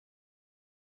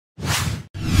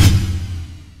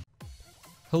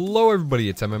Hello everybody,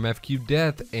 it's MMFQ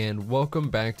Death and welcome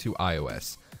back to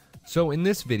iOS. So in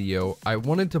this video, I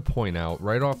wanted to point out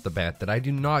right off the bat that I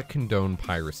do not condone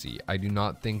piracy. I do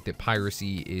not think that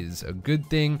piracy is a good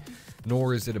thing,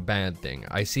 nor is it a bad thing.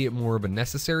 I see it more of a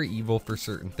necessary evil for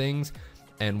certain things,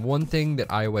 and one thing that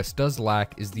iOS does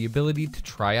lack is the ability to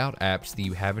try out apps that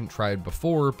you haven't tried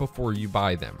before you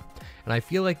buy them. And I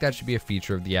feel like that should be a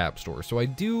feature of the App Store. So I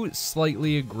do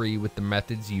slightly agree with the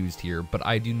methods used here, but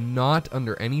I do not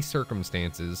under any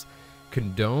circumstances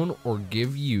condone or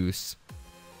give use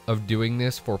of doing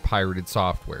this for pirated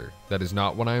software. That is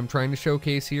not what I am trying to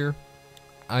showcase here.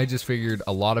 I just figured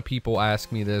a lot of people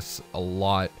ask me this a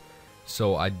lot,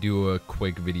 so I do a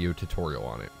quick video tutorial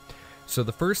on it. So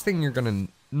the first thing you're gonna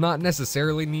not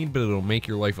necessarily need, but it'll make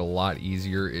your life a lot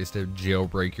easier, is to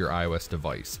jailbreak your iOS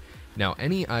device. Now,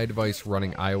 any iDevice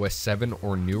running iOS 7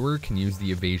 or newer can use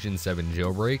the evasi0n7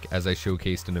 jailbreak, as I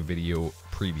showcased in a video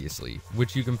previously,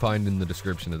 which you can find in the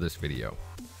description of this video.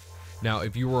 Now,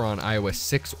 if you were on iOS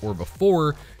 6 or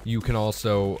before, you can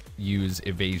also use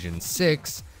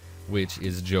evasi0n6, which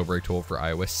is a jailbreak tool for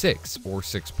iOS 6 or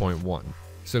 6.1.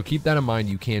 So keep that in mind,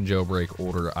 you can jailbreak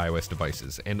older iOS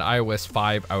devices. And iOS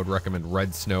 5, I would recommend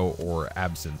Red Snow or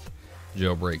Absinthe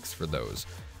jailbreaks for those.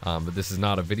 But this is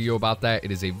not a video about that. It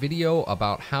is a video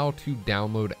about how to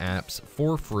download apps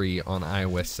for free on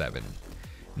iOS 7.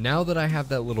 Now that I have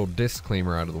that little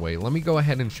disclaimer out of the way, let me go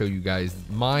ahead and show you guys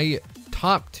my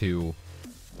top two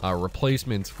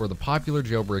replacements for the popular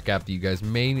jailbreak app that you guys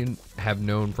may have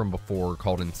known from before,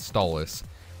 called Installous,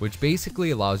 which basically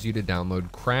allows you to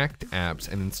download cracked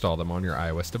apps and install them on your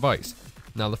iOS device.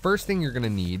 Now, the first thing you're going to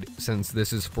need, since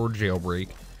this is for jailbreak,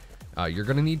 you're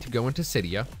going to need to go into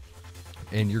Cydia,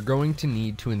 and you're going to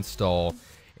need to install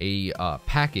a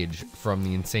package from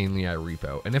the Insanely I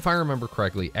repo. And if I remember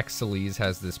correctly, Xcelise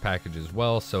has this package as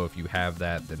well, so if you have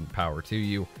that, then power to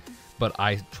you. But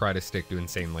I try to stick to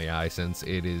Insanely I, since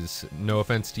it is, no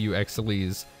offense to you,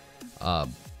 Xcelise,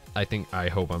 I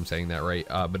hope I'm saying that right,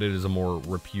 but it is a more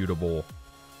reputable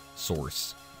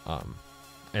source,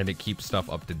 and it keeps stuff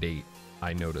up to date,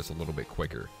 I notice, a little bit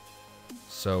quicker.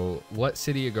 So let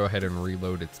Cydia go ahead and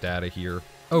reload its data here.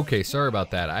 Okay, sorry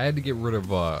about that. I had to get rid of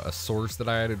a source that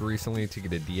I added recently to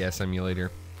get a DS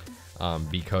emulator,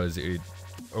 because it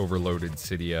overloaded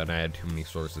Cydia and I had too many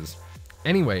sources.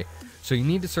 Anyway, so you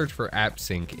need to search for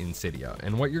AppSync in Cydia,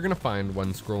 and what you're going to find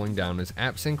when scrolling down is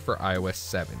AppSync for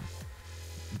iOS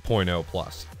 7.0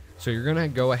 plus. So you're going to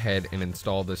go ahead and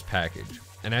install this package,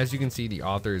 and as you can see, the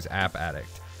author is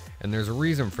AppAddict, and there's a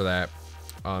reason for that.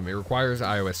 It requires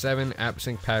iOS 7.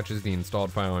 AppSync patches the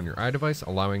installed file on your iDevice,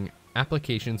 allowing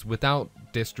applications without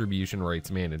distribution rights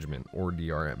management, or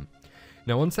DRM.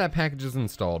 Now, once that package is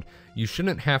installed, you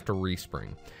shouldn't have to respring.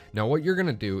 Now, what you're going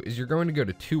to do is you're going to go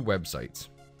to two websites.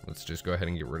 Let's just go ahead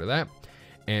and get rid of that.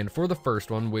 And for the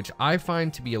first one, which I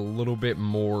find to be a little bit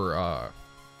more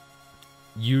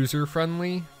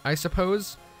user-friendly, I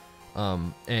suppose.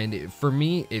 And for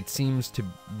me, it seems to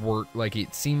work, like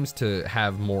it seems to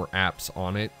have more apps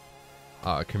on it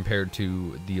compared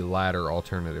to the latter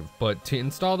alternative. But to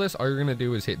install this, all you're going to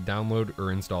do is hit download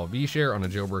or install vShare on a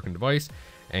jailbroken device,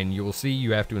 and you will see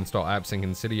you have to install AppSync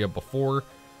in Cydia before.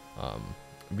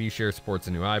 vShare supports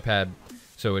a new iPad,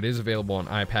 so it is available on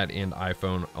iPad and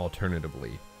iPhone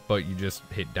alternatively. But you just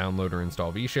hit download or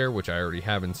install vShare, which I already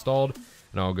have installed,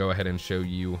 and I'll go ahead and show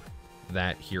you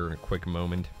that here in a quick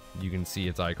moment. You can see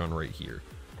its icon right here.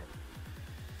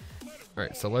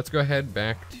 Alright, so let's go ahead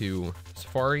back to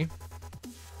Safari,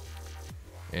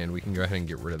 and we can go ahead and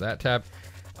get rid of that tab.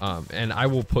 And I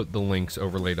will put the links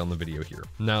overlaid on the video here.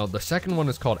 Now, the second one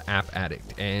is called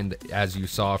AppAddict, and as you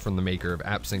saw from the maker of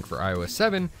AppSync for iOS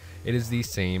 7, it is the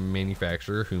same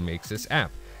manufacturer who makes this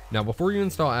app. Now, before you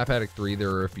install AppAddict 3,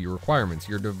 there are a few requirements.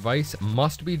 Your device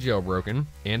must be jailbroken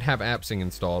and have AppSync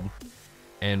installed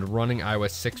and running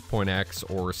iOS 6.x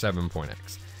or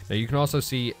 7.x. Now, you can also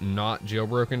see not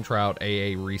jailbroken, try out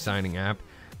AA re-signing app.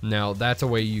 Now, that's a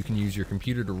way you can use your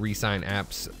computer to re-sign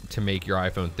apps to make your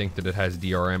iPhone think that it has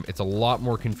DRM. It's a lot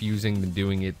more confusing than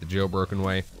doing it the jailbroken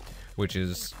way, which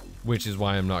is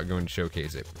why I'm not going to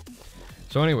showcase it.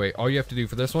 So anyway, all you have to do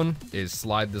for this one is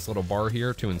slide this little bar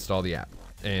here to install the app,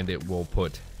 and it will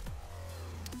put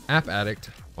AppAddict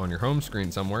on your home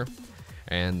screen somewhere,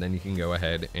 and then you can go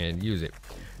ahead and use it.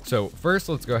 So first,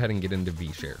 let's go ahead and get into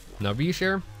vShare. Now,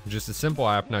 vShare, just a simple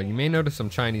app. Now, you may notice some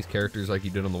Chinese characters like you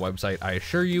did on the website. I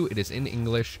assure you, it is in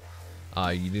English.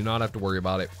 You do not have to worry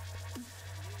about it.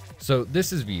 So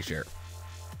this is vShare.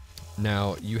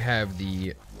 Now, you have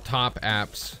the top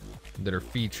apps that are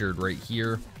featured right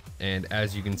here. And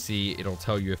as you can see, it'll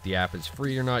tell you if the app is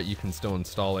free or not. You can still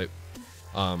install it.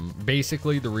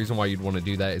 Basically, the reason why you'd want to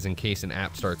do that is in case an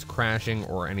app starts crashing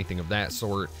or anything of that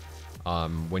sort.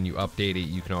 When you update it,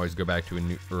 you can always go back to a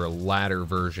new or a latter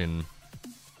version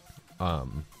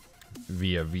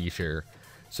via vShare.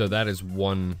 So that is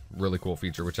one really cool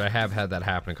feature, which I have had that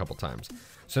happen a couple times.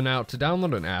 So now to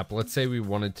download an app, let's say we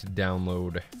wanted to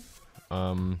download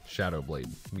Shadowblade,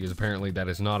 because apparently that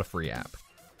is not a free app.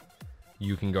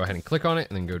 You can go ahead and click on it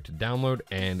and then go to download,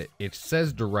 and it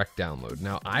says direct download.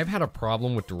 Now, I've had a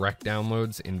problem with direct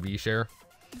downloads in vShare.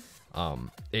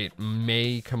 It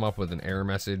may come up with an error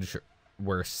message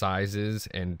where sizes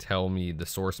and tell me the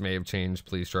source may have changed.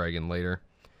 Please try again later.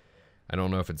 I don't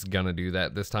know if it's gonna do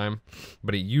that this time,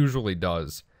 but it usually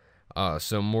does.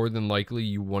 So more than likely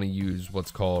you want to use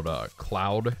what's called a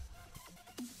cloud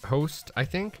host, I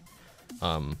think.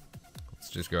 Let's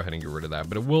just go ahead and get rid of that,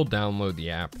 but it will download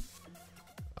the app.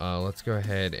 Let's go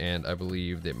ahead, and I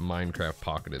believe that Minecraft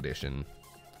Pocket Edition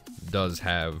does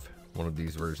have one of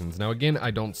these versions. Now again,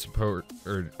 I do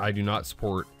not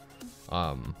support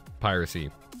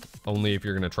piracy, only if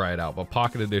you're gonna try it out, but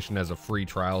Pocket Edition has a free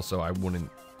trial, so I wouldn't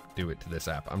do it to this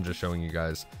app. I'm just showing you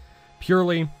guys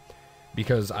purely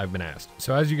because I've been asked.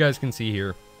 So as you guys can see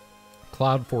here,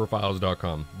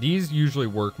 cloud4files.com. These usually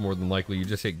work more than likely. You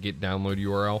just hit get download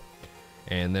URL,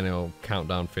 and then it'll count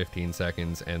down 15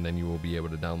 seconds, and then you will be able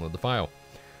to download the file.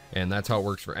 And that's how it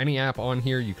works for any app on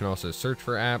here. You can also search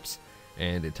for apps,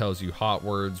 and it tells you hot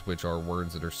words, which are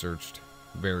words that are searched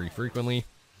very frequently.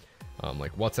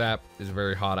 Like WhatsApp is a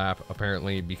very hot app,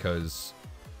 apparently, because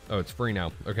oh, it's free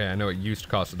now. Okay, I know it used to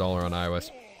cost $1 on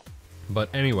iOS. But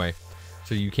anyway,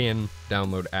 so you can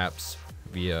download apps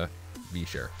via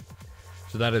vShare.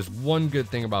 So that is one good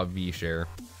thing about vShare.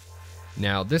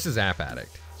 Now, this is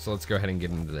AppAddict. So let's go ahead and get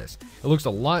into this. It looks a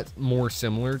lot more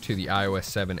similar to the iOS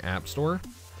 7 App Store.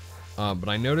 But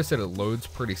I noticed that it loads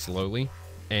pretty slowly.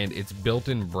 And its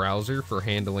built-in browser for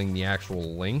handling the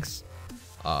actual links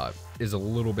is a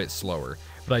little bit slower.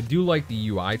 But I do like the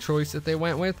UI choice that they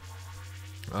went with.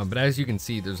 But as you can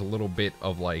see, there's a little bit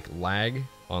of like lag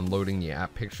on loading the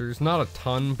app pictures. Not a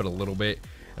ton, but a little bit.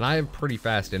 And I have pretty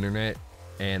fast internet,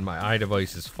 and my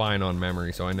iDevice is fine on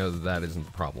memory, so I know that that isn't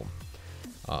the problem.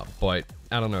 But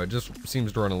I don't know, it just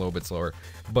seems to run a little bit slower.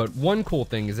 But one cool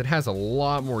thing is it has a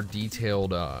lot more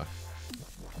detailed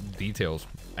details,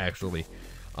 actually,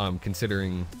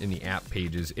 considering in the app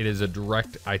pages. It is a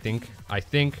direct, I think,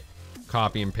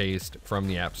 copy and paste from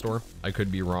the App Store. I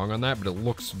could be wrong on that, but it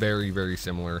looks very, very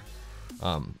similar.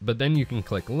 But then you can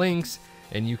click links,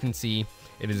 and you can see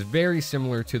it is very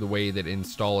similar to the way that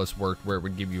Installous worked, where it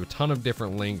would give you a ton of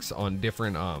different links on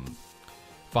different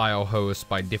file hosts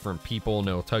by different people, and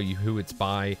it'll tell you who it's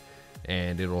by,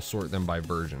 and it'll sort them by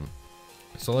version.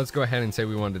 So let's go ahead and say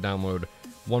we wanted to download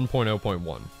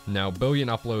 1.0.1. Now, billion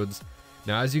uploads.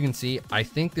 Now, as you can see, I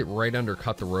think that right under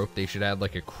Cut the Rope, they should add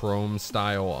like a Chrome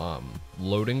style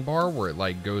loading bar where it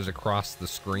like goes across the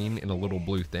screen in a little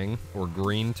blue thing, or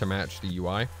green to match the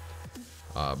UI.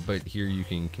 But here you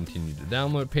can continue the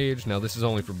download page. Now, this is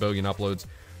only for billion uploads.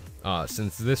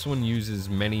 Since this one uses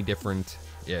many different,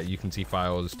 yeah, you can see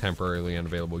files temporarily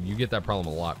unavailable. You get that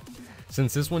problem a lot.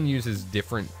 Since this one uses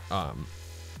different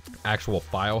actual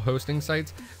file hosting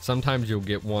sites, sometimes you'll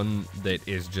get one that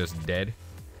is just dead.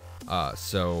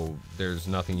 So there's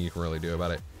nothing you can really do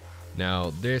about it.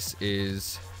 Now, this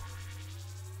is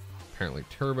apparently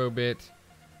TurboBit,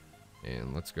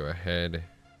 and let's go ahead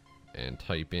and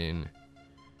type in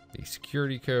the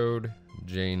security code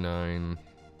J96R.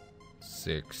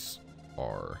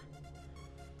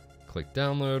 Click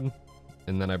download,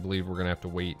 and then I believe we're gonna have to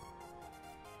wait.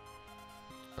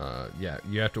 Yeah,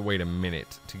 you have to wait a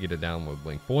minute to get a download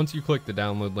link. But once you click the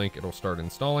download link, it'll start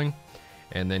installing.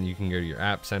 And then you can go to your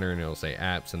app center, and it'll say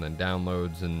apps and then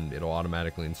downloads, and it'll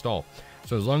automatically install.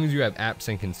 So as long as you have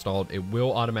AppSync installed, it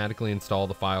will automatically install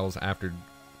the files after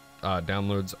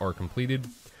downloads are completed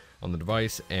on the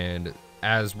device, and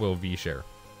as will vShare.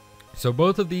 So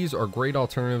both of these are great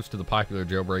alternatives to the popular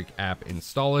Jailbreak app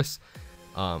Installous.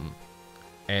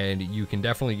 And you can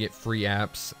definitely get free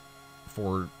apps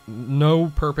for no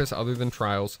purpose other than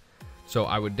trials. So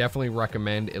I would definitely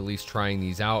recommend at least trying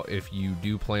these out if you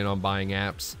do plan on buying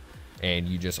apps and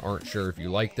you just aren't sure if you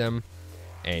like them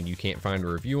and you can't find a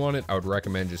review on it. I would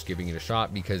recommend just giving it a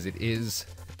shot because it is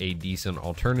a decent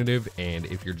alternative. And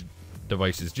if your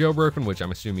device is jailbroken, which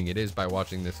I'm assuming it is by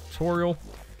watching this tutorial,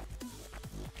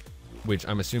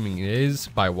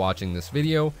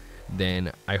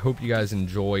 then I hope you guys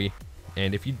enjoy.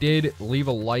 And if you did, leave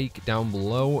a like down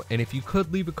below, and if you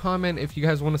could, leave a comment if you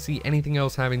guys want to see anything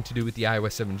else having to do with the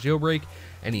iOS 7 jailbreak,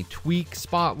 any tweak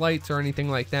spotlights or anything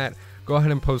like that. Go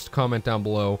ahead and post a comment down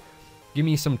below. give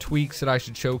me some tweaks that I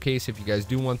should showcase if you guys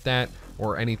do want that,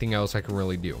 or anything else I can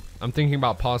really do. I'm thinking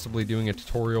about possibly doing a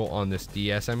tutorial on this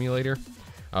DS emulator,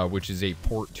 which is a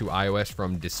port to iOS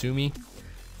from Desumi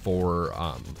for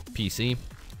PC.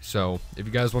 So if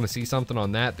you guys want to see something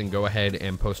on that, then go ahead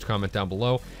and post a comment down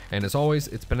below. And as always,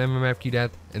 it's been MMFQ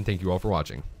Death, and thank you all for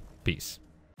watching. Peace.